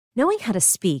Knowing how to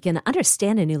speak and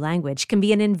understand a new language can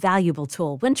be an invaluable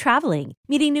tool when traveling,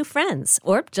 meeting new friends,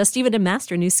 or just even to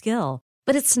master a new skill.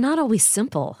 But it's not always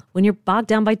simple when you're bogged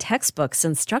down by textbooks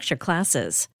and structured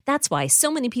classes. That's why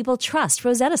so many people trust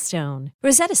Rosetta Stone.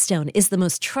 Rosetta Stone is the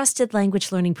most trusted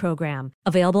language learning program,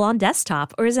 available on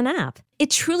desktop or as an app. It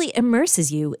truly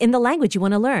immerses you in the language you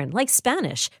want to learn, like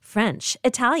Spanish, French,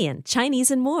 Italian,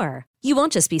 Chinese, and more. You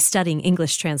won't just be studying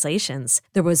English translations.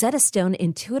 The Rosetta Stone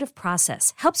intuitive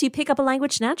process helps you pick up a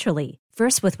language naturally,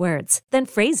 first with words, then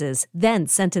phrases, then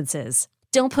sentences.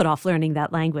 Don't put off learning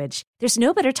that language. There's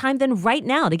no better time than right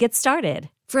now to get started.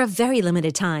 For a very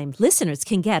limited time, listeners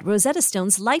can get Rosetta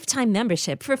Stone's lifetime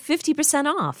membership for 50%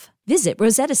 off. Visit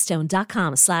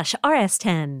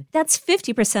rosettastone.com/rs10. That's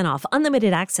 50% off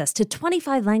unlimited access to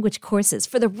 25 language courses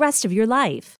for the rest of your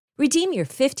life. Redeem your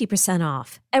 50%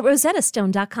 off at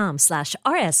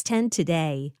rosettastone.com/rs10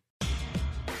 today.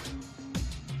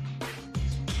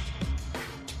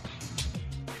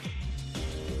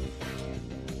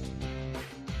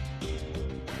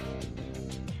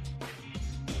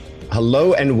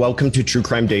 Hello and welcome to True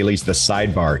Crime Daily's The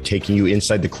Sidebar, taking you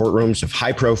inside the courtrooms of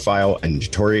high-profile and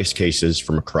notorious cases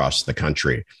from across the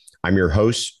country. I'm your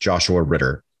host, Joshua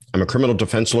Ritter. I'm a criminal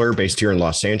defense lawyer based here in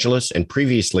Los Angeles and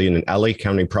previously an LA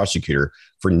County prosecutor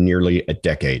for nearly a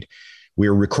decade. We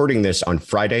are recording this on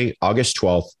Friday, August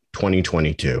 12th,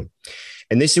 2022.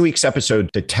 In this week's episode,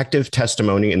 detective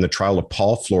testimony in the trial of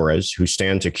Paul Flores, who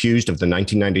stands accused of the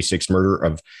 1996 murder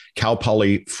of Cal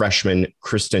Poly freshman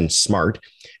Kristen Smart,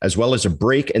 as well as a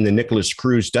break in the Nicholas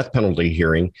Cruz death penalty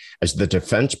hearing as the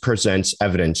defense presents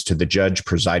evidence to the judge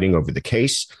presiding over the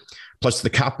case, plus the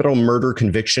capital murder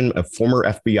conviction of former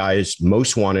FBI's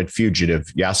most wanted fugitive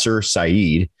Yasser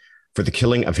Saeed for the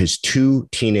killing of his two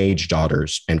teenage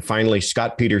daughters, and finally,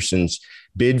 Scott Peterson's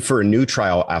bid for a new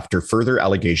trial after further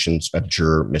allegations of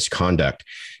juror misconduct.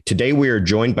 Today, we are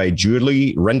joined by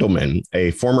Julie Rendelman,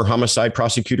 a former homicide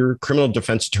prosecutor, criminal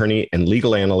defense attorney, and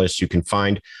legal analyst you can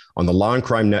find on the Law and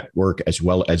Crime Network, as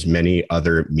well as many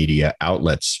other media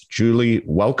outlets. Julie,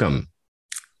 welcome.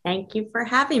 Thank you for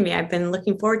having me. I've been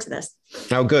looking forward to this.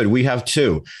 Oh, good. We have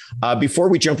too. Before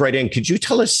we jump right in, could you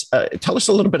tell us a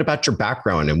little bit about your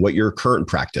background and what your current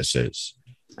practice is?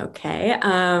 Okay.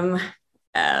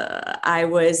 I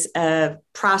was a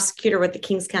prosecutor with the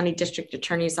Kings County District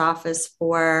Attorney's Office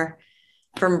for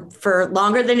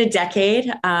longer than a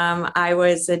decade. I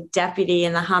was a deputy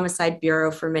in the Homicide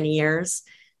Bureau for many years.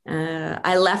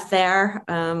 I left there,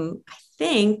 I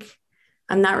think,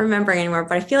 I'm not remembering anymore,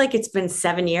 but I feel like it's been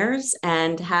 7 years,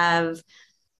 and have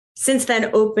since then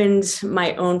opened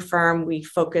my own firm. We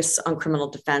focus on criminal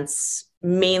defense,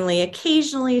 mainly,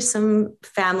 occasionally some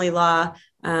family law,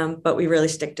 but we really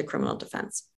stick to criminal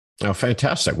defense. Oh,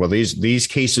 fantastic. Well, these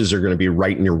cases are going to be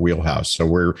right in your wheelhouse, so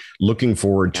we're looking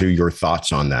forward to your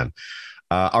thoughts on them.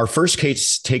 Our first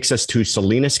case takes us to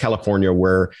Salinas, California,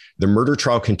 where the murder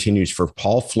trial continues for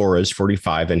Paul Flores,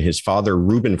 45, and his father,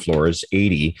 Ruben Flores,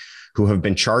 80, who have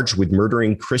been charged with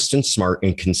murdering Kristen Smart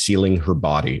and concealing her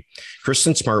body.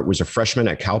 Kristen Smart was a freshman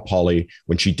at Cal Poly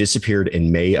when she disappeared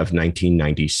in May of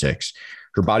 1996.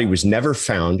 Her body was never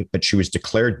found, but she was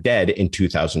declared dead in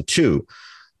 2002.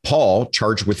 Paul,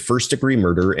 charged with first-degree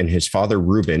murder, and his father,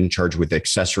 Ruben, charged with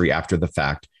accessory after the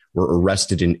fact, were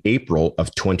arrested in April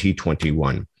of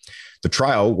 2021. The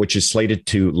trial, which is slated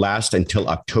to last until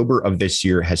October of this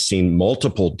year, has seen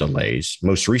multiple delays,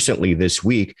 most recently this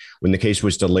week when the case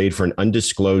was delayed for an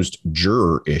undisclosed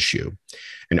juror issue.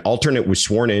 An alternate was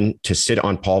sworn in to sit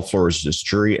on Paul Flores'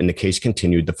 jury, and the case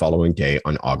continued the following day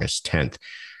on August 10th.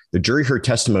 The jury heard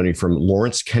testimony from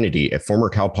Lawrence Kennedy, a former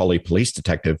Cal Poly police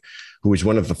detective who was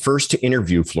one of the first to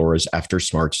interview Flores after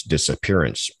Smart's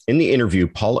disappearance. In the interview,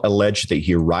 Paul alleged that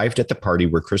he arrived at the party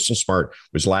where Kristen Smart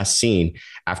was last seen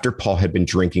after Paul had been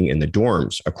drinking in the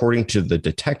dorms. According to the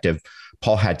detective,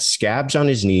 Paul had scabs on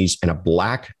his knees and a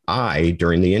black eye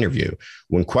during the interview.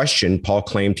 When questioned, Paul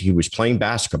claimed he was playing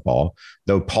basketball,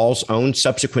 though Paul's own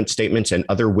subsequent statements and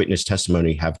other witness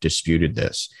testimony have disputed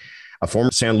this. A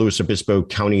former San Luis Obispo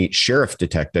County Sheriff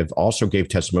detective also gave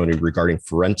testimony regarding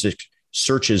forensic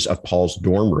searches of Paul's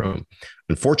dorm room.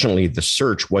 Unfortunately, the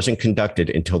search wasn't conducted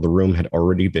until the room had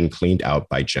already been cleaned out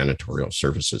by janitorial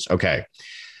services. Okay,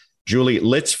 Julie,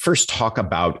 let's first talk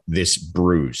about this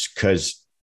bruise, because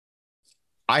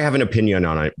I have an opinion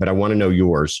on it, but I want to know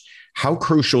yours. How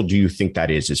crucial do you think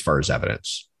that is as far as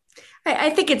evidence?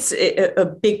 I think it's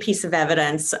a big piece of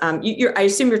evidence. I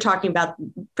assume you're talking about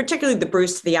particularly the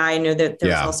bruise to the eye. I know that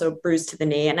there's also a bruise to the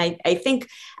knee. And I think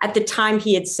at the time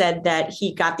he had said that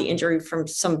he got the injury from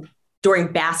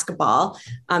during basketball.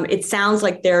 It sounds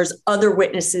like there's other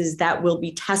witnesses that will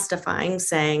be testifying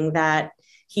saying that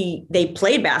they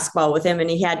played basketball with him and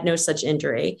he had no such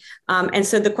injury. And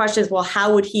so the question is, well,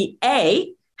 how would he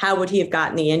have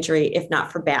gotten the injury if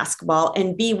not for basketball?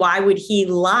 And B, why would he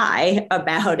lie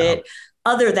about it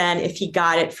other than if he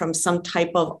got it from some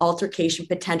type of altercation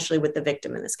potentially with the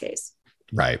victim in this case?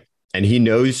 Right. And he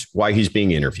knows why he's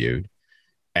being interviewed.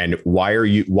 And why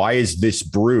is this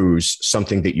bruise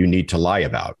something that you need to lie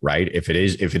about? Right. If it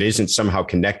isn't somehow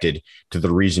connected to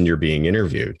the reason you're being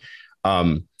interviewed.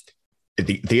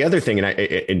 The other thing,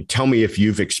 and tell me if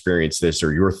you've experienced this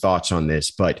or your thoughts on this,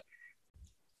 but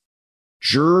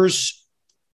jurors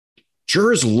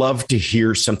love to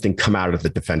hear something come out of the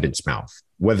defendant's mouth,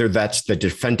 whether that's the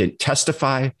defendant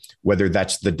testify, whether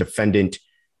that's the defendant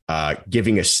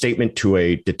giving a statement to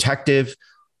a detective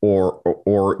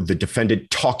or the defendant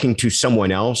talking to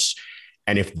someone else.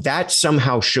 And if that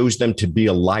somehow shows them to be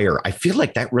a liar, I feel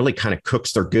like that really kind of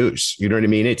cooks their goose. You know what I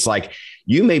mean? It's like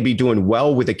you may be doing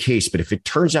well with a case, but if it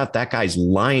turns out that guy's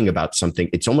lying about something,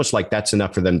 it's almost like that's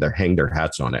enough for them to hang their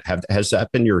hats on it. Has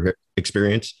that been your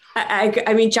experience?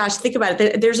 I mean, Josh, think about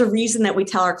it. There's a reason that we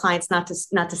tell our clients not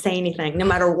to say anything, no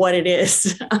matter what it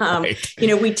is. Right.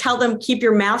 We tell them, keep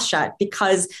your mouth shut,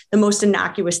 because the most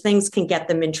innocuous things can get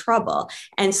them in trouble.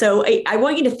 And so I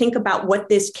want you to think about what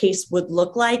this case would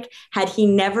look like had he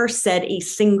never said a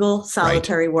single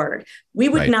solitary word. We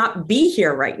would not be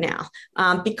here right now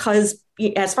because,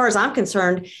 as far as I'm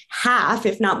concerned, half,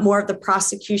 if not more, of the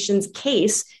prosecution's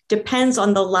case depends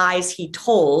on the lies he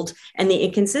told and the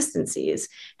inconsistencies.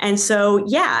 And so,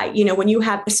 when you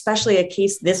have especially a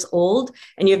case this old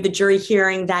and you have the jury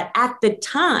hearing that at the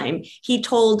time he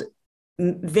told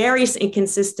various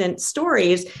inconsistent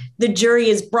stories, the jury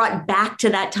is brought back to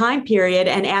that time period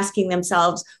and asking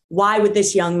themselves, why would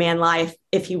this young man lie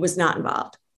if he was not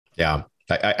involved? Yeah,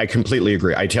 I completely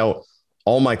agree. I tell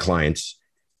all my clients,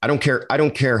 I don't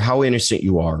care how innocent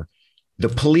you are. The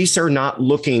police are not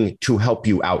looking to help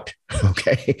you out.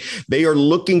 Okay. They are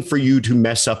looking for you to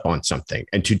mess up on something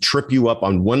and to trip you up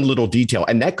on one little detail.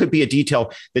 And that could be a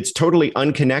detail that's totally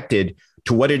unconnected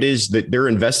to what it is that they're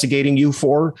investigating you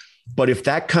for. But if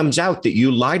that comes out that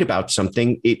you lied about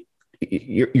something,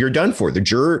 you're done for. The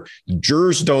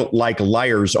jurors don't like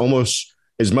liars almost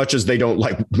as much as they don't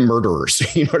like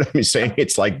murderers. You know what I'm saying?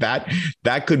 It's like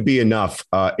that could be enough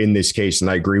in this case.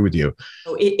 And I agree with you.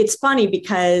 It's funny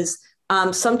because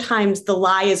sometimes the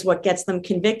lie is what gets them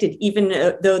convicted, even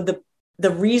though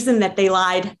the reason that they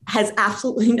lied has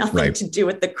absolutely nothing to do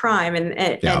with the crime. And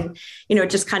it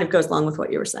just kind of goes along with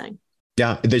what you were saying.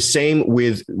 Yeah. The same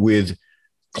with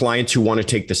clients who want to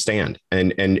take the stand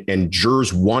and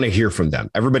jurors want to hear from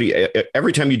them.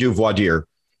 Every time you do voir dire,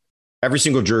 every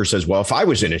single juror says, well, if I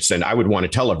was innocent, I would want to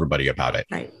tell everybody about it.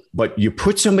 Right. But you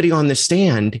put somebody on the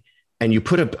stand and you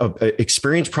put a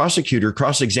experienced prosecutor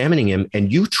cross-examining him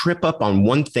and you trip up on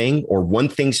one thing, or one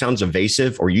thing sounds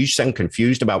evasive, or you sound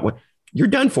confused about what you're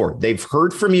done for. They've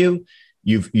heard from you.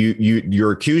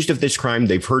 You're accused of this crime.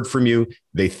 They've heard from you.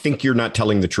 They think you're not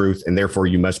telling the truth, and therefore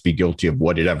you must be guilty of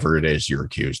whatever it is you're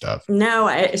accused of. No,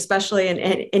 especially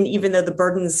and even though the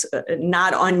burden's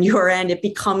not on your end, it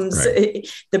becomes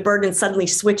the burden suddenly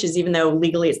switches, even though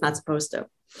legally it's not supposed to.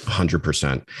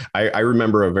 100%. I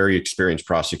remember a very experienced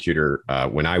prosecutor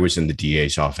when I was in the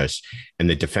DA's office, and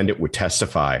the defendant would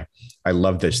testify. I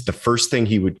love this. The first thing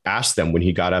he would ask them when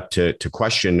he got up to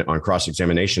question on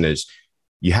cross-examination is,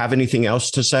 you have anything else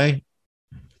to say?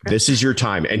 This is your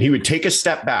time. And he would take a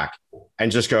step back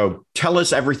and just go, tell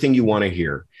us everything you want to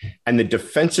hear. And the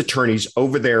defense attorney's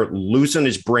over there losing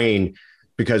his brain,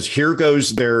 because here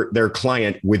goes their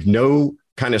client with no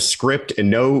kind of script and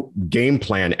no game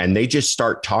plan. And they just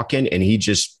start talking, and he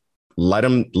just let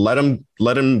him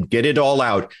get it all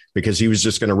out, because he was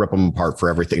just going to rip them apart for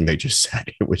everything they just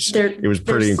said. It was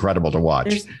pretty incredible to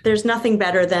watch. There's nothing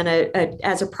better than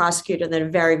as a prosecutor than a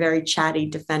very, very chatty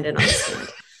defendant on the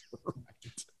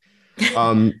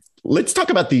stand. Let's talk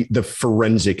about the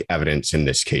forensic evidence in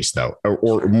this case, though,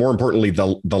 or more importantly,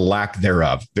 the lack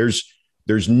thereof. There's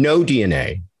no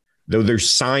DNA, though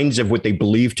there's signs of what they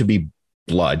believe to be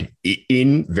blood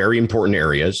in very important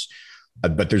areas.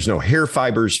 But there's no hair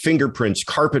fibers, fingerprints,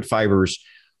 carpet fibers.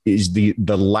 Is the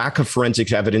lack of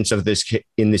forensic evidence of this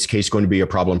in this case going to be a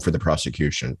problem for the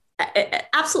prosecution?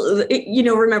 Absolutely.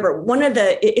 Remember,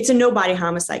 it's a no-body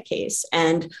homicide case.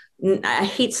 And I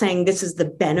hate saying this is the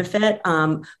benefit,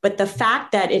 but the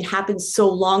fact that it happened so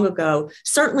long ago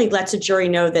certainly lets a jury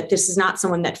know that this is not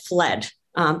someone that fled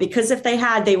because if they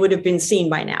had, they would have been seen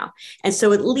by now. And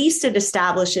so at least it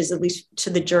establishes, at least to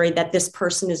the jury, that this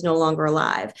person is no longer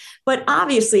alive. But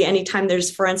obviously, anytime there's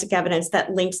forensic evidence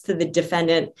that links to the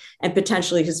defendant and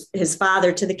potentially his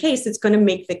father to the case, it's going to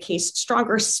make the case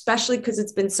stronger, especially because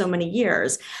it's been so many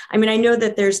years. I mean, I know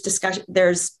that there's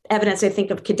evidence, I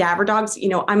think, of cadaver dogs.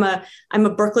 I'm a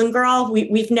Brooklyn girl.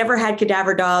 We've never had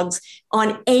cadaver dogs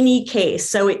on any case.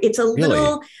 So it's a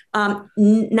little,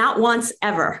 not once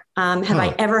ever have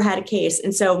I ever had a case.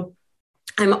 And so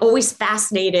I'm always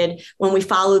fascinated when we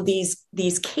follow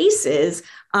these cases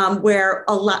where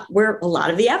a lot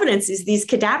of the evidence is these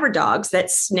cadaver dogs that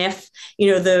sniff,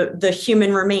 the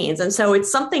human remains. And so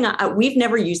it's something we've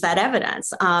never used that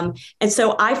evidence. And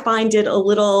so I find it a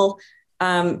little,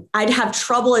 I'd have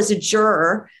trouble as a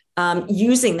juror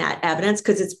using that evidence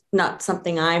because it's not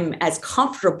something I'm as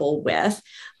comfortable with.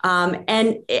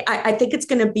 And I think it's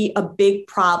going to be a big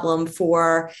problem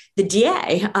for the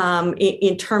DA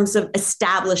in terms of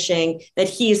establishing that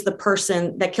he is the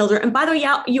person that killed her. And by the way,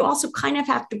 you also kind of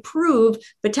have to prove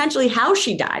potentially how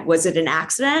she died. Was it an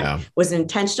accident? Yeah. Was it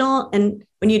intentional? And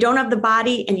when you don't have the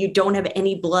body and you don't have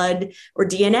any blood or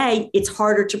DNA, it's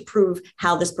harder to prove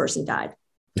how this person died.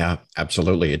 Yeah,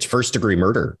 absolutely. It's first degree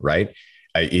murder, right?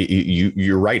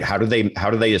 You're right. How do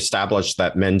they establish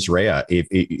that mens rea?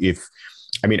 If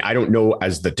I mean, I don't know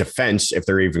as the defense if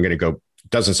they're even going to go.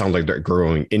 Doesn't sound like they're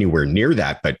going anywhere near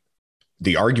that. But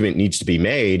the argument needs to be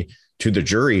made to the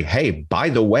jury. Hey, by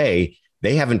the way,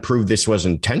 they haven't proved this was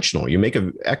intentional. You make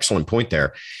an excellent point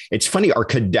there. It's funny. Are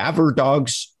cadaver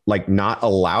dogs not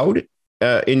allowed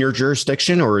in your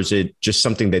jurisdiction, or is it just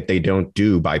something that they don't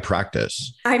do by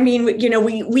practice? I mean,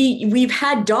 we've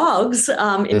had dogs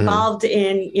involved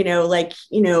in,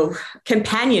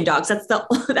 companion dogs.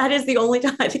 That is the only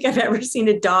time I think I've ever seen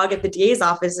a dog at the DA's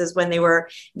offices when they were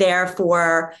there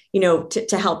for,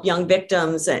 to help young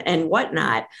victims and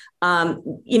whatnot.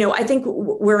 I think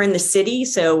we're in the city,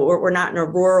 so we're not in a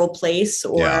rural place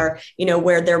or,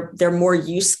 where they're more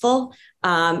useful.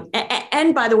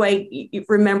 And by the way, you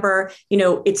remember,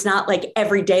 it's not like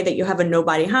every day that you have a no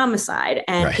body homicide,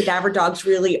 and right. Cadaver dogs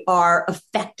really are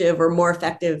effective or more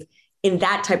effective in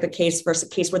that type of case versus a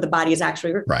case where the body is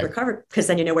actually recovered, because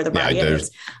then you know where the body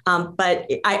is. But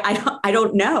I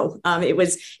don't know. It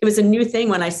was a new thing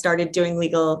when I started doing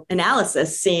legal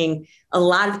analysis, seeing a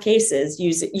lot of cases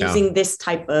using this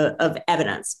type of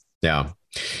evidence. Yeah.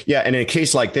 Yeah. And in a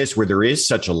case like this, where there is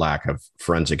such a lack of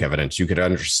forensic evidence, you could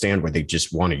understand why they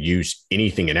just want to use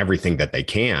anything and everything that they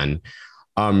can.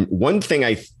 One thing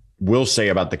I will say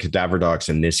about the cadaver dogs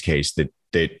in this case that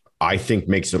I think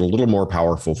makes it a little more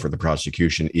powerful for the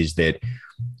prosecution is that,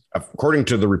 according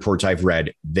to the reports I've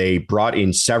read, they brought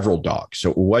in several dogs.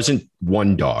 So it wasn't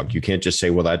one dog. You can't just say,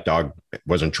 well, that dog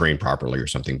wasn't trained properly or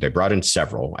something. They brought in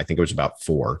several. I think it was about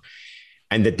 4.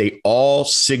 And that they all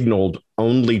signaled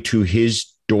only to his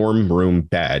dorm room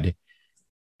bed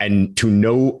and to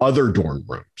no other dorm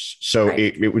rooms. So right.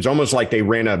 it was almost like they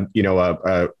ran a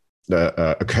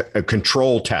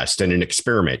control test and an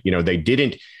experiment. They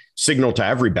didn't signal to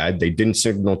every bed. They didn't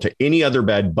signal to any other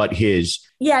bed but his.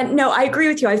 Yeah, no, I agree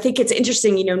with you. I think it's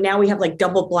interesting. Now we have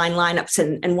double blind lineups.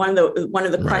 And one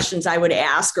of the questions I would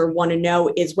ask or want to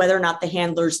know is whether or not the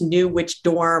handlers knew which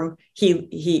dorm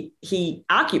he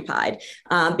occupied.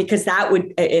 Because that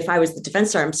would, if I was the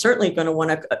defense lawyer, I'm certainly going to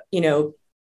want to,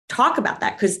 talk about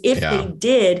that. Because if they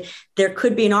did, there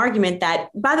could be an argument that,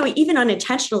 by the way, even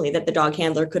unintentionally, that the dog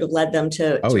handler could have led them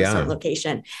to a certain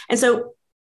location. And so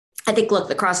I think, look,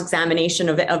 the cross-examination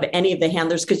of any of the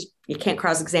handlers, because you can't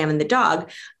cross-examine the dog,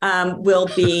 will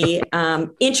be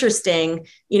interesting,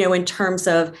 in terms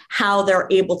of how they're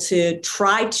able to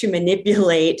try to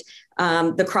manipulate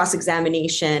the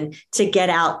cross-examination to get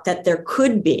out that there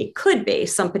could be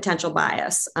some potential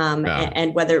bias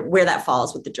and where that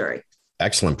falls with the jury.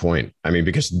 Excellent point. I mean,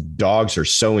 because dogs are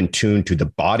so in tune to the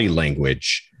body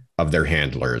language of their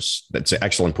handlers. That's an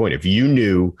excellent point. If you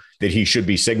knew that he should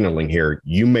be signaling here,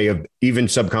 you may have even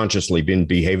subconsciously been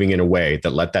behaving in a way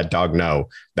that let that dog know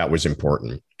that was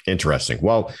important. Interesting.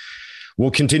 Well, we'll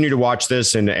continue to watch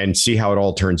this and see how it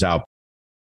all turns out.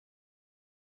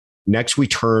 Next, we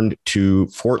turned to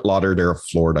Fort Lauderdale,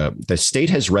 Florida. The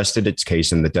state has rested its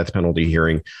case in the death penalty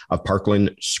hearing of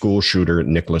Parkland school shooter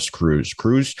Nicholas Cruz.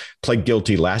 Cruz pled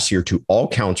guilty last year to all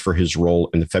counts for his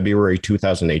role in the February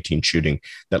 2018 shooting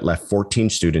that left 14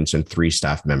 students and 3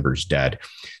 staff members dead.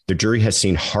 The jury has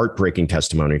seen heartbreaking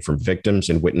testimony from victims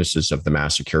and witnesses of the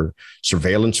massacre,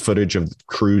 surveillance footage of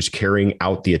Cruz carrying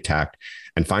out the attack,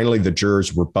 and finally, the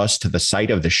jurors were bused to the site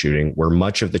of the shooting where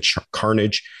much of the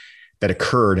carnage that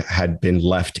occurred had been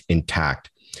left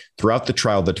intact. Throughout the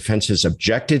trial, the defense has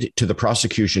objected to the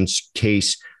prosecution's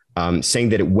case, saying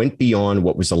that it went beyond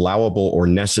what was allowable or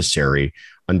necessary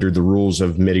under the rules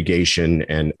of mitigation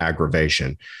and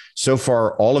aggravation. So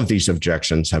far, all of these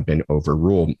objections have been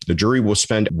overruled. The jury will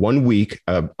spend 1 week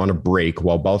on a break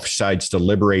while both sides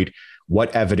deliberate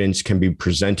what evidence can be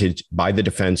presented by the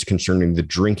defense concerning the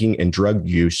drinking and drug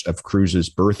use of Cruz's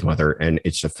birth mother and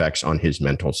its effects on his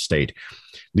mental state.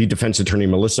 Lead defense attorney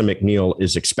Melissa McNeil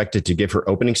is expected to give her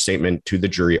opening statement to the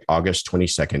jury August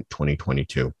 22nd,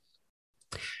 2022.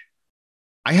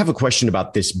 I have a question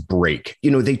about this break.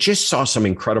 They just saw some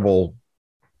incredible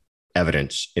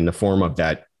evidence in the form of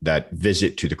that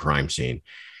visit to the crime scene.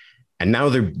 And now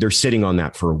they're sitting on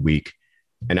that for a week.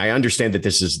 And I understand that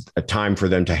this is a time for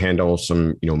them to handle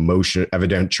some,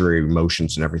 evidentiary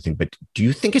motions and everything. But do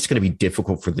you think it's going to be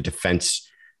difficult for the defense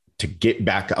to get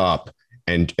back up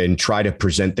and try to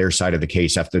present their side of the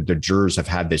case after the jurors have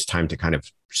had this time to kind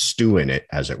of stew in it,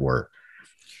 as it were?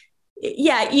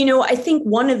 Yeah, I think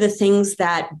one of the things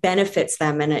that benefits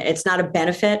them, and it's not a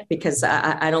benefit because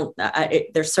I don't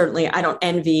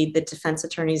envy the defense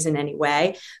attorneys in any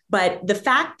way, but the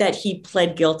fact that he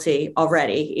pled guilty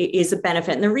already is a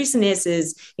benefit. And the reason is,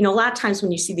 a lot of times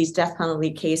when you see these death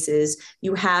penalty cases,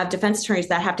 you have defense attorneys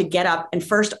that have to get up and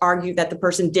first argue that the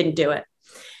person didn't do it.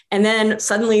 And then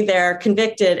suddenly they're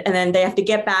convicted, and then they have to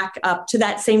get back up to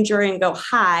that same jury and go,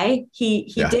 hi,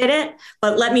 he did it,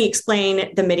 but let me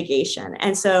explain the mitigation.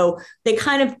 And so they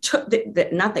kind of took,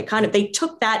 they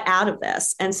took that out of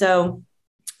this. And so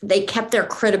they kept their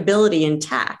credibility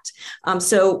intact.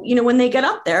 So when they get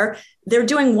up there, they're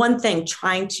doing one thing,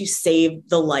 trying to save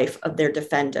the life of their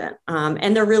defendant.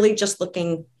 And they're really just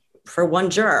looking for one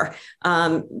juror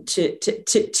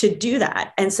to do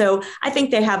that. And so I think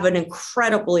they have an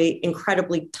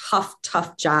incredibly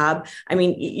tough job. I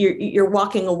mean, you're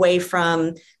walking away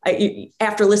from,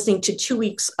 after listening to 2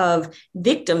 weeks of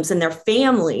victims and their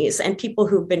families and people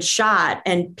who've been shot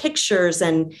and pictures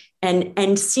and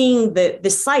seeing the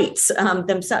sites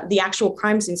themselves, the actual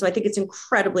crime scene. So I think it's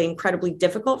incredibly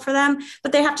difficult for them,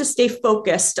 but they have to stay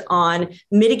focused on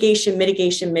mitigation.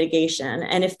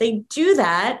 And if they do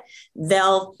that,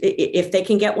 if they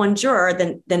can get one juror,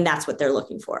 then that's what they're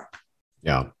looking for.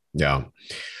 Yeah.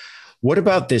 What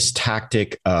about this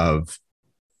tactic of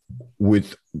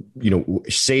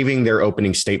saving their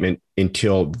opening statement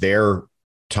until their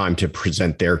time to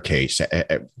present their case?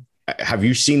 Have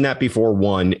you seen that before,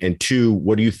 one? And two,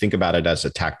 what do you think about it as a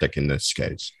tactic in this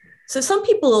case? So some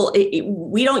people,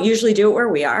 we don't usually do it where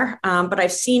we are, but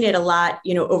I've seen it a lot,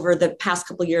 over the past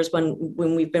couple of years when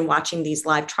we've been watching these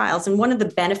live trials. And one of the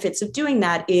benefits of doing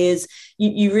that is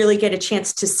you really get a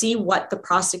chance to see what the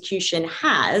prosecution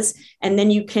has. And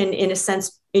then you can, in a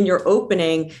sense, in your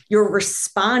opening, you're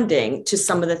responding to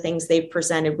some of the things they've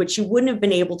presented, which you wouldn't have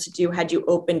been able to do had you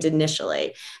opened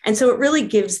initially. And so it really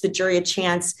gives the jury a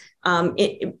chance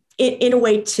in a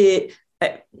way to,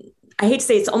 I hate to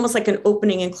say it's almost like an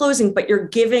opening and closing, but you're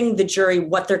giving the jury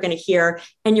what they're going to hear.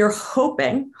 And you're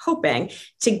hoping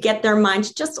to get their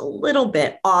minds just a little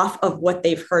bit off of what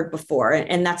they've heard before.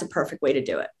 And that's a perfect way to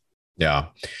do it. Yeah.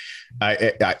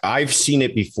 I've seen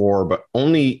it before, but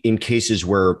only in cases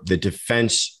where the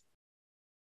defense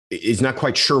is not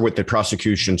quite sure what the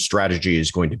prosecution strategy is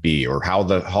going to be or how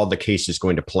the case is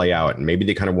going to play out. And maybe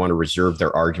they kind of want to reserve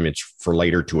their arguments for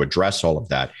later to address all of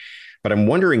that. But I'm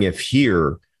wondering if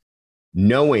here,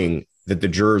 knowing that the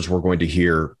jurors were going to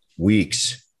hear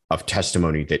weeks of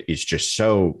testimony that is just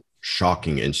so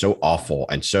shocking and so awful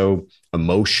and so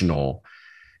emotional,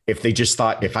 if they just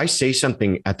thought, if I say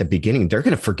something at the beginning, they're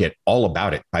going to forget all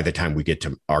about it by the time we get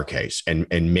to our case. And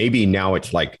maybe now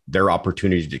it's like their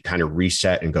opportunity to kind of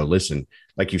reset and go, listen,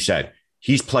 like you said,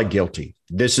 he's pled guilty.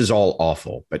 This is all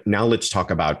awful. But now let's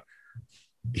talk about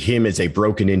him as a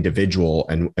broken individual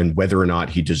and whether or not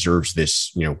he deserves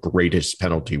this, greatest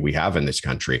penalty we have in this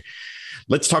country.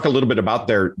 Let's talk a little bit about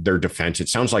their defense. It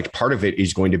sounds like part of it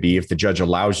is going to be, if the judge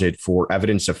allows it, for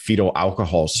evidence of fetal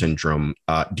alcohol syndrome.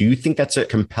 Do you think that's a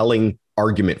compelling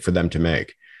argument for them to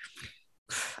make?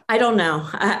 I don't know.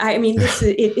 I mean, this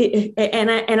is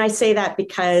and I say that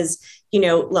because,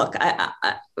 look,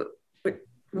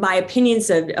 my opinions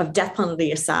of death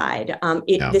penalty aside,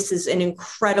 this is an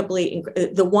incredibly,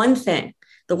 the one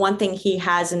thing he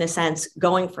has, in a sense,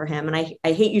 going for him, and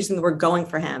I hate using the word going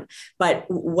for him, but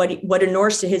what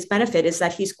inures to his benefit is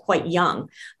that he's quite young,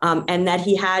 and that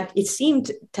it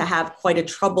seemed to have quite a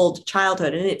troubled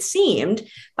childhood. And it seemed,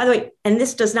 by the way, and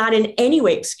this does not in any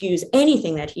way excuse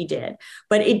anything that he did,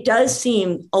 but it does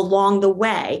seem along the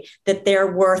way that there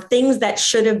were things that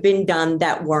should have been done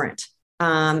that weren't.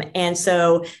 And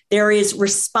so there is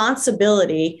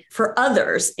responsibility for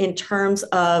others in terms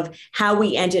of how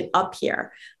we ended up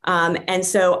here. And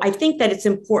so I think that it's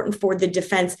important for the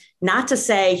defense not to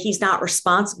say he's not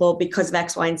responsible because of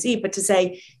X, Y, and Z, but to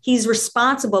say he's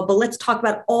responsible, but let's talk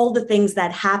about all the things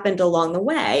that happened along the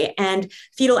way. And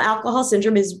fetal alcohol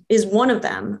syndrome is one of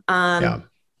them.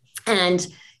 And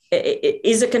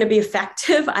is it going to be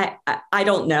effective? I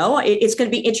don't know. It's going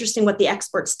to be interesting what the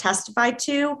experts testify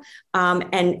to,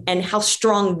 and how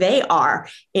strong they are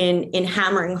in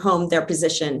hammering home their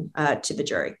position to the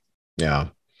jury. Yeah,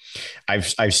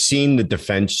 I've seen the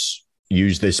defense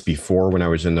use this before when I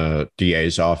was in the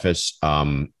DA's office,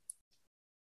 and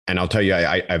I'll tell you,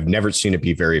 I've never seen it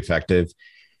be very effective.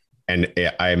 And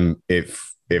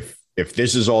if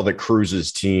this is all that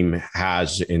Cruz's team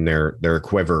has in their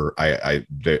quiver, I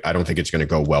don't think it's going to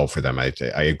go well for them. I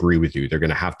agree with you. They're going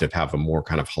to have a more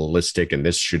kind of holistic, and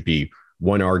this should be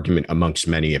one argument amongst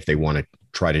many if they want to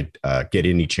try to get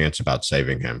any chance about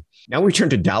saving him. Now we turn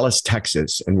to Dallas,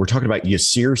 Texas, and we're talking about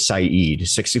Yasir Saeed,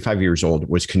 65 years old,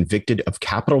 was convicted of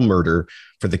capital murder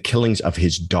for the killings of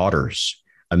his daughters,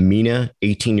 Amina,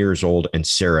 18 years old, and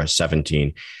Sarah,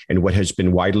 17, and what has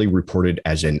been widely reported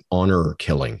as an honor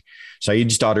killing.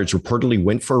 Saeed's daughters reportedly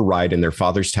went for a ride in their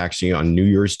father's taxi on New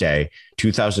Year's Day,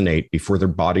 2008, before their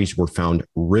bodies were found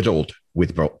riddled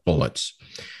with bullets.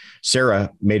 Sarah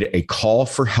made a call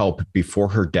for help before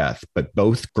her death, but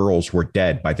both girls were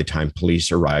dead by the time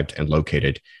police arrived and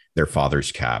located their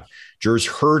father's cab. Jurors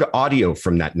heard audio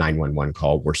from that 911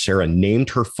 call where Sarah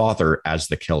named her father as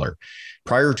the killer.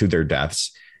 Prior to their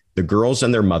deaths, the girls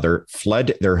and their mother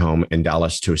fled their home in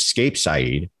Dallas to escape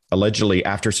Saeed, allegedly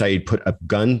after Saeed put a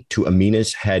gun to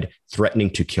Amina's head, threatening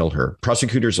to kill her.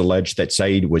 Prosecutors alleged that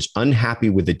Saeed was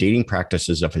unhappy with the dating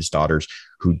practices of his daughters,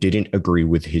 who didn't agree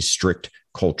with his strict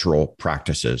cultural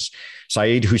practices.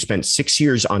 Saeed, who spent 6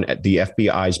 years on the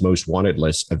FBI's most wanted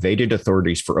list, evaded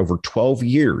authorities for over 12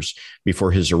 years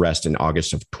before his arrest in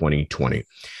August of 2020.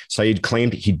 Saeed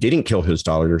claimed he didn't kill his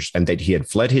daughters and that he had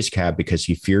fled his cab because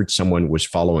he feared someone was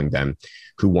following them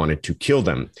who wanted to kill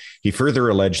them. He further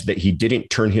alleged that he didn't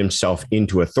turn himself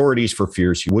into authorities for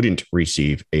fears he wouldn't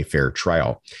receive a fair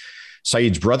trial.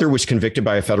 Saeed's brother was convicted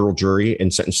by a federal jury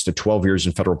and sentenced to 12 years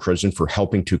in federal prison for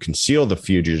helping to conceal the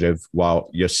fugitive,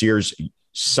 while Yasir's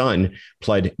son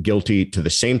pled guilty to the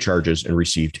same charges and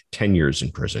received 10 years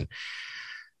in prison.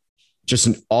 Just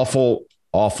an awful,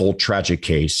 tragic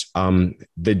case.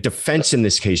 The defense in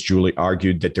this case, Julie,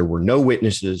 argued that there were no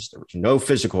witnesses, there was no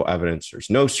physical evidence, there's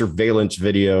no surveillance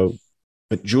video.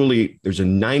 But Julie, there's a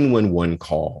 911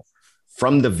 call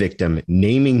from the victim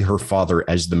naming her father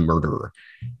as the murderer.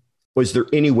 Was there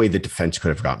any way the defense could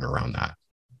have gotten around that?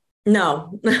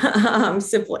 No,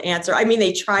 simple answer. I mean,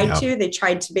 they tried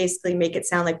to basically make it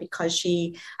sound like because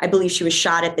I believe she was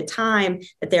shot at the time,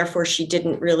 that therefore she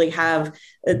didn't really have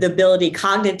the ability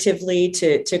cognitively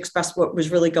to express what was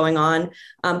really going on.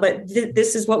 But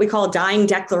this is what we call a dying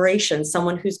declaration,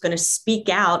 someone who's going to speak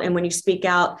out. And when you speak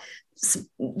out,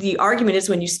 the argument is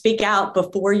when you speak out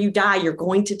before you die, you're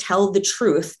going to tell the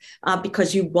truth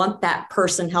because you want that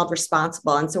person held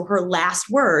responsible. And so her last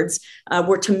words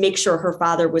were to make sure her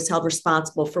father was held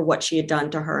responsible for what she had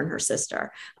done to her and her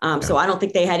sister. So I don't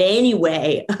think they had any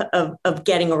way of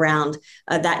getting around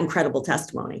that incredible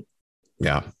testimony.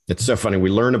 Yeah, it's so funny.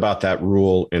 We learn about that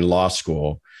rule in law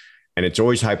school, and it's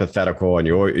always hypothetical. And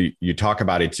you talk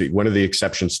about it. It's one of the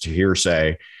exceptions to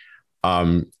hearsay.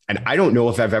 And I don't know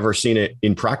if I've ever seen it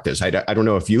in practice. I don't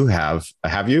know if you have.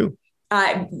 Have you?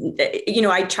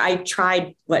 I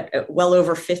tried well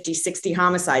over 50, 60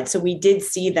 homicides. So we did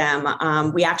see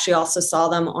them. We actually also saw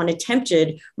them on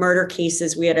attempted murder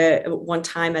cases. We had one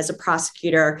time as a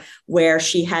prosecutor where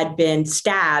she had been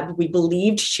stabbed. We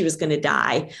believed she was going to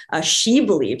die. She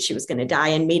believed she was going to die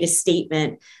and made a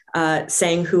statement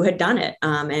saying who had done it.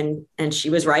 And she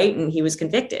was right and he was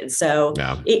convicted. So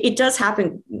it does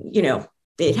happen.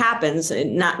 It happens,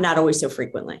 not always so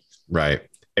frequently. Right.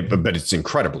 But it's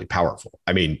incredibly powerful.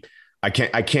 I mean, I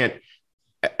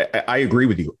agree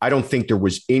with you. I don't think there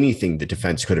was anything the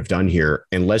defense could have done here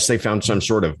unless they found some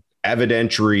sort of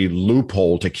evidentiary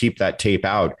loophole to keep that tape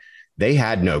out. They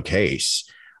had no case.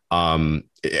 When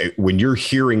you're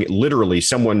hearing literally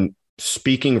someone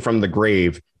speaking from the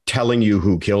grave, telling you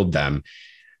who killed them,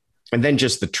 and then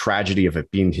just the tragedy of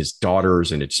it being his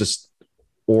daughters, and it's just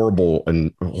horrible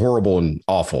and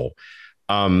awful.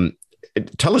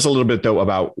 Tell us a little bit, though,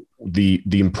 about the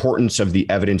importance of the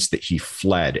evidence that he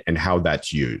fled and how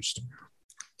that's used.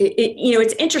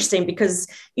 It's interesting because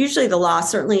usually the law,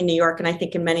 certainly in New York, and I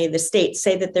think in many of the states,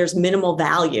 say that there's minimal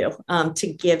value to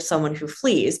give someone who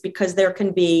flees because there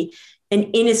can be an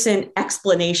innocent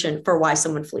explanation for why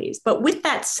someone flees. But with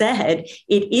that said,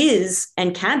 it is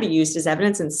and can be used as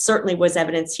evidence, and certainly was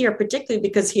evidence here, particularly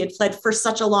because he had fled for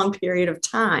such a long period of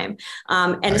time.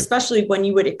 And especially when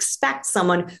you would expect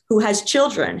someone who has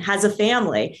children, has a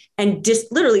family, and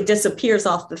literally disappears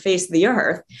off the face of the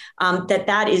earth,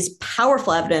 that is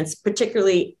powerful evidence,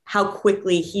 particularly how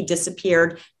quickly he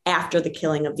disappeared after the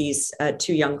killing of these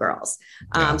two young girls.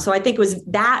 So I think it was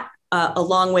that,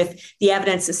 along with the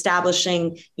evidence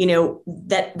establishing,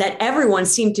 that everyone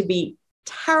seemed to be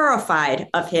terrified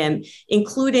of him,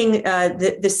 including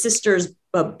the sister's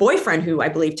boyfriend, who I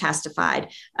believe testified.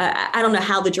 I don't know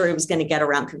how the jury was going to get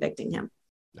around convicting him.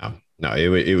 No,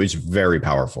 it was a very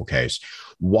powerful case.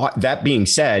 That being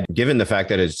said, given the fact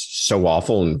that it's so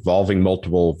awful, involving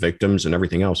multiple victims and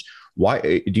everything else, why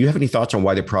do you have any thoughts on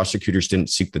why the prosecutors didn't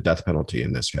seek the death penalty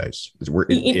in this case?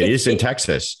 It is in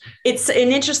Texas. It's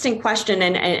an interesting question,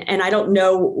 and I don't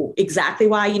know exactly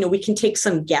why. We can take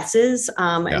some guesses.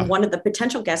 And one of the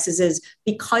potential guesses is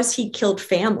because he killed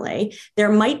family, there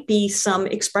might be some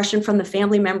expression from the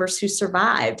family members who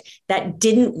survived that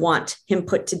didn't want him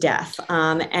put to death.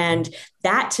 And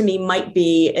that to me might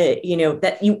be,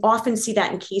 that you often see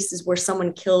that in cases where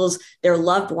someone kills their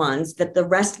loved ones, that the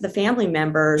rest of the family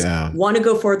members want to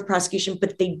go forward with the prosecution,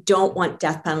 but they don't want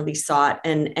death penalty sought.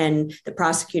 And the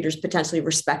prosecutors potentially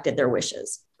respected their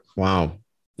wishes. Wow.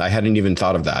 I hadn't even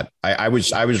thought of that. I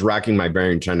was racking my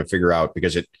brain trying to figure out,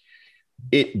 because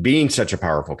it being such a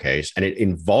powerful case and it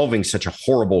involving such a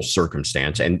horrible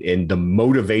circumstance and the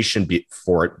motivation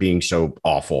for it being so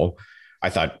awful, I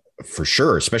thought, for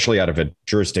sure, especially out of a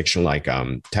jurisdiction like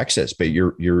Texas. But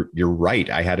you're right.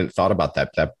 I hadn't thought about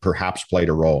that. That perhaps played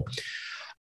a role.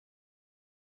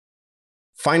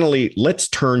 Finally, let's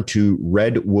turn to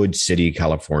Redwood City,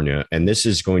 California. And this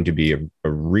is going to be a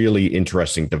really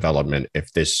interesting development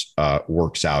if this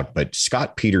works out. But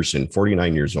Scott Peterson,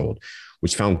 49 years old,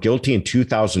 was found guilty in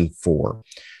 2004,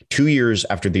 2 years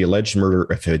after the alleged murder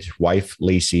of his wife,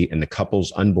 Lacey, and the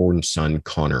couple's unborn son,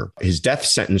 Connor. His death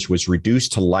sentence was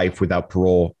reduced to life without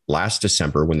parole last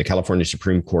December when the California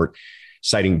Supreme Court,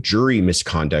 citing jury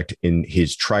misconduct in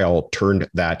his trial, turned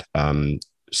that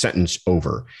sentence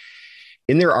over.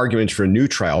 In their arguments for a new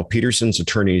trial, Peterson's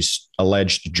attorneys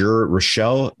alleged juror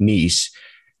Rochelle Neese,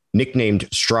 nicknamed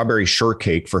Strawberry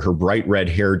Shortcake for her bright red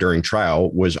hair during trial,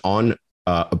 was on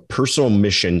a personal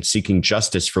mission seeking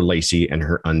justice for Lacey and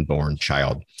her unborn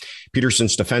child.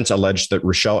 Peterson's defense alleged that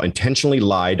Rochelle intentionally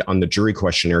lied on the jury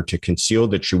questionnaire to conceal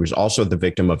that she was also the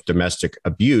victim of domestic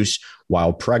abuse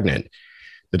while pregnant.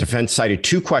 The defense cited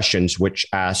two questions which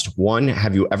asked, one,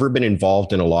 have you ever been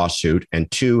involved in a lawsuit?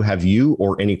 And two, have you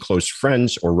or any close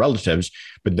friends or relatives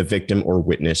been the victim or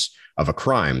witness of a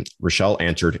crime? Rochelle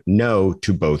answered no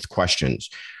to both questions.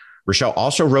 Rochelle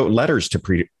also wrote letters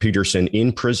to Peterson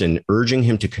in prison, urging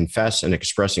him to confess and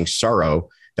expressing sorrow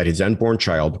that his unborn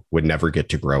child would never get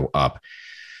to grow up.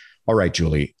 All right,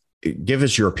 Julie, give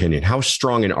us your opinion. How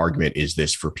strong an argument is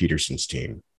this for Peterson's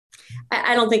team?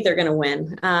 I don't think they're going to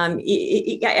win.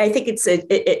 I think it's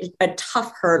a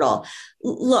tough hurdle.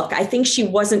 Look, I think she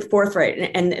wasn't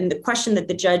forthright. And the question that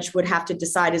the judge would have to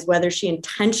decide is whether she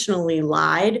intentionally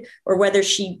lied or whether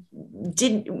she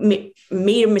made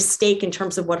a mistake in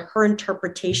terms of what her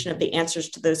interpretation of the answers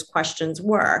to those questions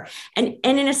were. And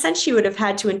in a sense, she would have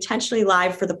had to intentionally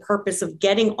lie for the purpose of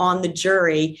getting on the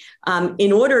jury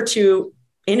in order to,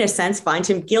 in a sense, find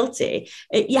him guilty.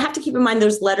 You have to keep in mind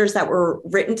those letters that were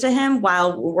written to him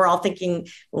while we're all thinking,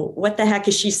 well, what the heck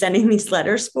is she sending these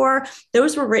letters for?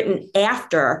 Those were written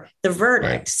after the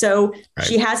verdict. Right. So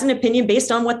she has an opinion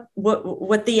based on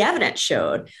what the evidence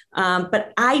showed.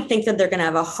 But I think that they're going to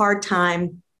have a hard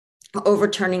time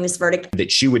overturning this verdict.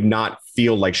 That she would not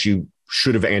feel like she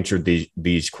should have answered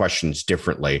these questions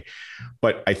differently.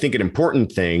 But I think an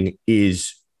important thing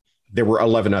is there were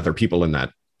 11 other people in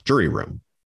that jury room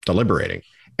deliberating.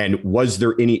 And was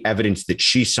there any evidence that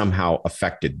she somehow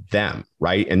affected them?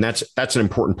 Right. And that's an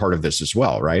important part of this as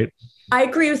well. Right. I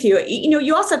agree with you.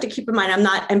 You also have to keep in mind,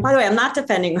 and by the way, I'm not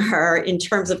defending her in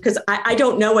terms of, because I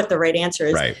don't know what the right answer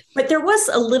is, right. But there was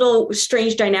a little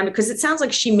strange dynamic because it sounds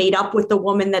like she made up with the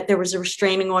woman that there was a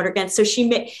restraining order against. So she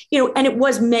may, and it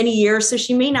was many years. So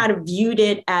she may not have viewed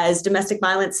it as domestic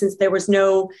violence since there was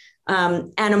no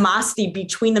animosity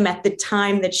between them at the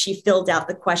time that she filled out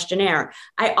the questionnaire.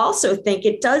 I also think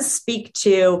it does speak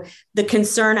to the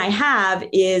concern I have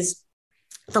is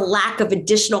the lack of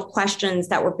additional questions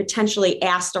that were potentially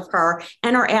asked of her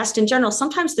and are asked in general.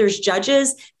 Sometimes there's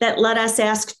judges that let us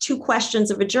ask 2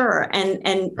 questions of a juror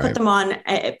and put them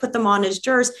on as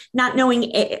jurors, not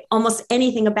knowing almost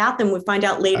anything about them. We find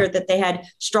out later that they had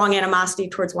strong animosity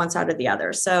towards one side or the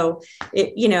other. So,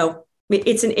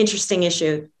 it's an interesting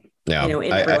issue, in every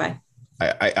way.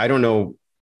 I don't know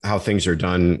how things are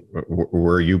done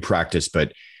where you practice,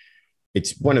 but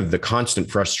it's one of the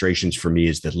constant frustrations for me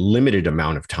is the limited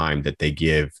amount of time that they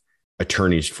give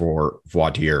attorneys for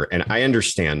voir dire. And I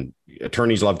understand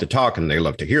attorneys love to talk and they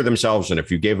love to hear themselves. And if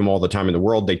you gave them all the time in the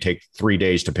world, they take 3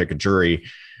 days to pick a jury,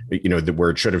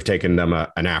 where it should have taken them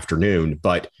an afternoon.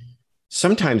 But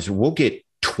sometimes we'll get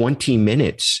 20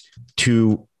 minutes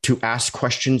to ask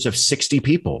questions of 60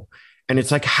 people. And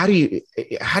it's like, how do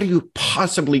you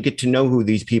possibly get to know who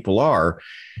these people are?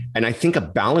 And I think a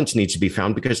balance needs to be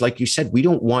found because, like you said, we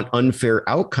don't want unfair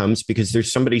outcomes because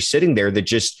there's somebody sitting there that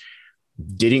just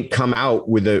didn't come out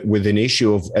with an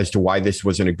issue as to why this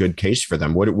wasn't a good case for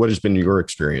them. What has been your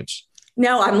experience?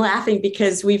 No, I'm laughing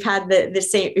because we've had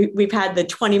the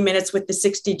 20 minutes with the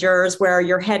 60 jurors where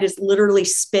your head is literally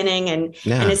spinning. And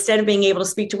instead of being able to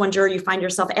speak to one juror, you find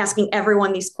yourself asking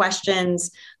everyone these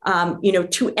questions,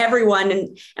 to everyone.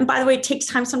 And by the way, it takes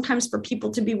time sometimes for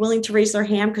people to be willing to raise their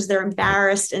hand because they're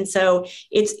embarrassed. And so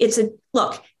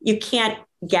look, you can't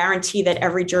guarantee that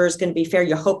every juror is going to be fair.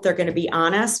 You hope they're going to be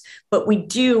honest, but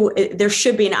there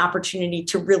should be an opportunity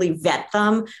to really vet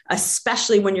them,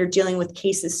 especially when you're dealing with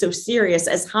cases so serious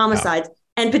as homicides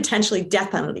and potentially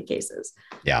death penalty cases.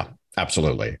 Yeah,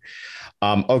 absolutely.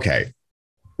 Okay.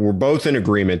 We're both in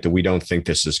agreement that we don't think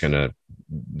this is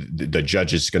the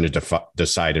judge is going to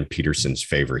decide in Peterson's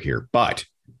favor here, but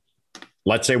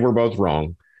let's say we're both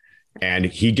wrong and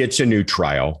he gets a new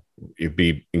trial. It'd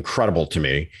be incredible to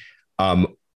me.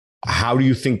 How do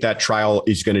you think that trial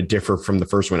is going to differ from the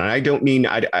first one? And I don't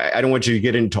want you to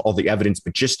get into all the evidence,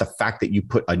 but just the fact that you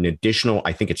put an additional,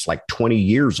 I think it's like 20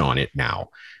 years on it now.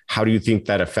 How do you think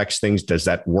that affects things? Does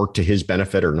that work to his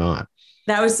benefit or not?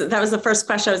 That was the first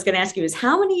question I was going to ask you is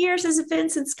how many years has it been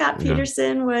since Scott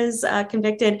Peterson was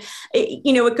convicted?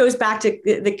 It goes back to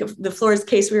the Flores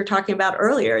case we were talking about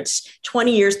earlier. It's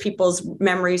 20 years. People's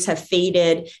memories have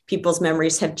faded. People's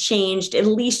memories have changed. At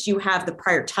least you have the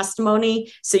prior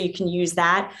testimony, so you can use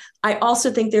that. I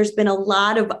also think there's been a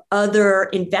lot of other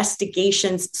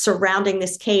investigations surrounding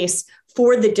this case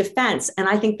for the defense. And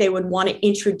I think they would want to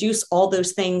introduce all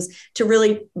those things to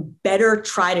really better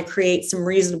try to create some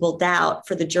reasonable doubt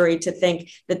for the jury to think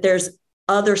that there's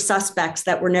other suspects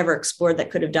that were never explored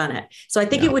that could have done it. So I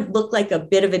think it would look like a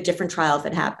bit of a different trial if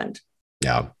it happened.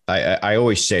 Yeah. I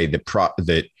always say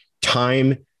that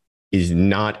time is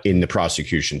not in the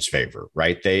prosecution's favor,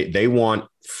 right? They want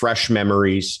fresh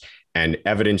memories and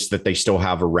evidence that they still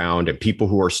have around and people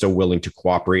who are still willing to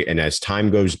cooperate. And as time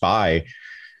goes by,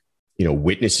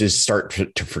 witnesses start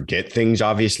to forget things,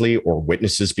 obviously, or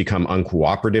witnesses become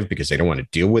uncooperative because they don't want to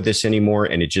deal with this anymore.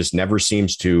 And it just never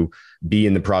seems to be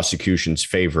in the prosecution's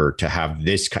favor to have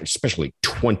this kind, especially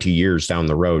 20 years down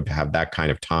the road, to have that kind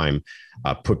of time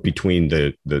put between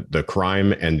the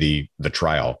crime and the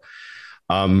trial.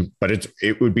 But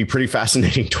it would be pretty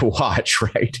fascinating to watch,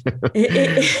 right?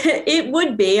 it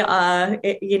would be. I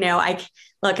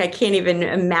can't even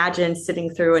imagine sitting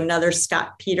through another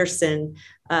Scott Peterson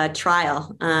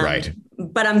trial. Right.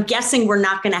 But I'm guessing we're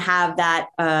not going to have that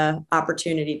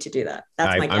opportunity to do that.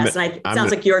 That's my guess. And it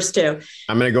sounds like yours too.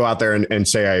 I'm going to go out there and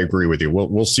say I agree with you.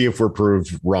 We'll see if we're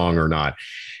proved wrong or not.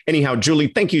 Anyhow, Julie,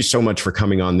 thank you so much for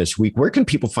coming on this week. Where can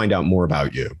people find out more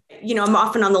about you? I'm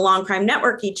often on the Law and Crime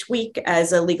Network each week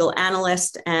as a legal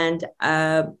analyst, and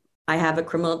I have a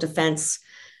criminal defense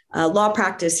law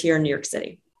practice here in New York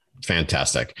City.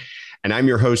 Fantastic. And I'm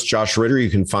your host, Josh Ritter. You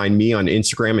can find me on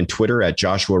Instagram and Twitter at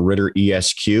Joshua Ritter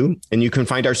ESQ. And you can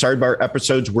find our Sidebar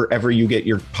episodes wherever you get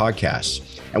your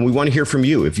podcasts. And we want to hear from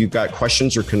you. If you've got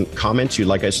questions or comments you'd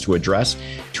like us to address,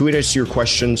 tweet us your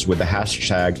questions with the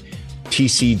hashtag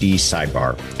TCD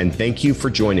Sidebar. And thank you for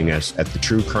joining us at the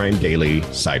True Crime Daily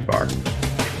Sidebar.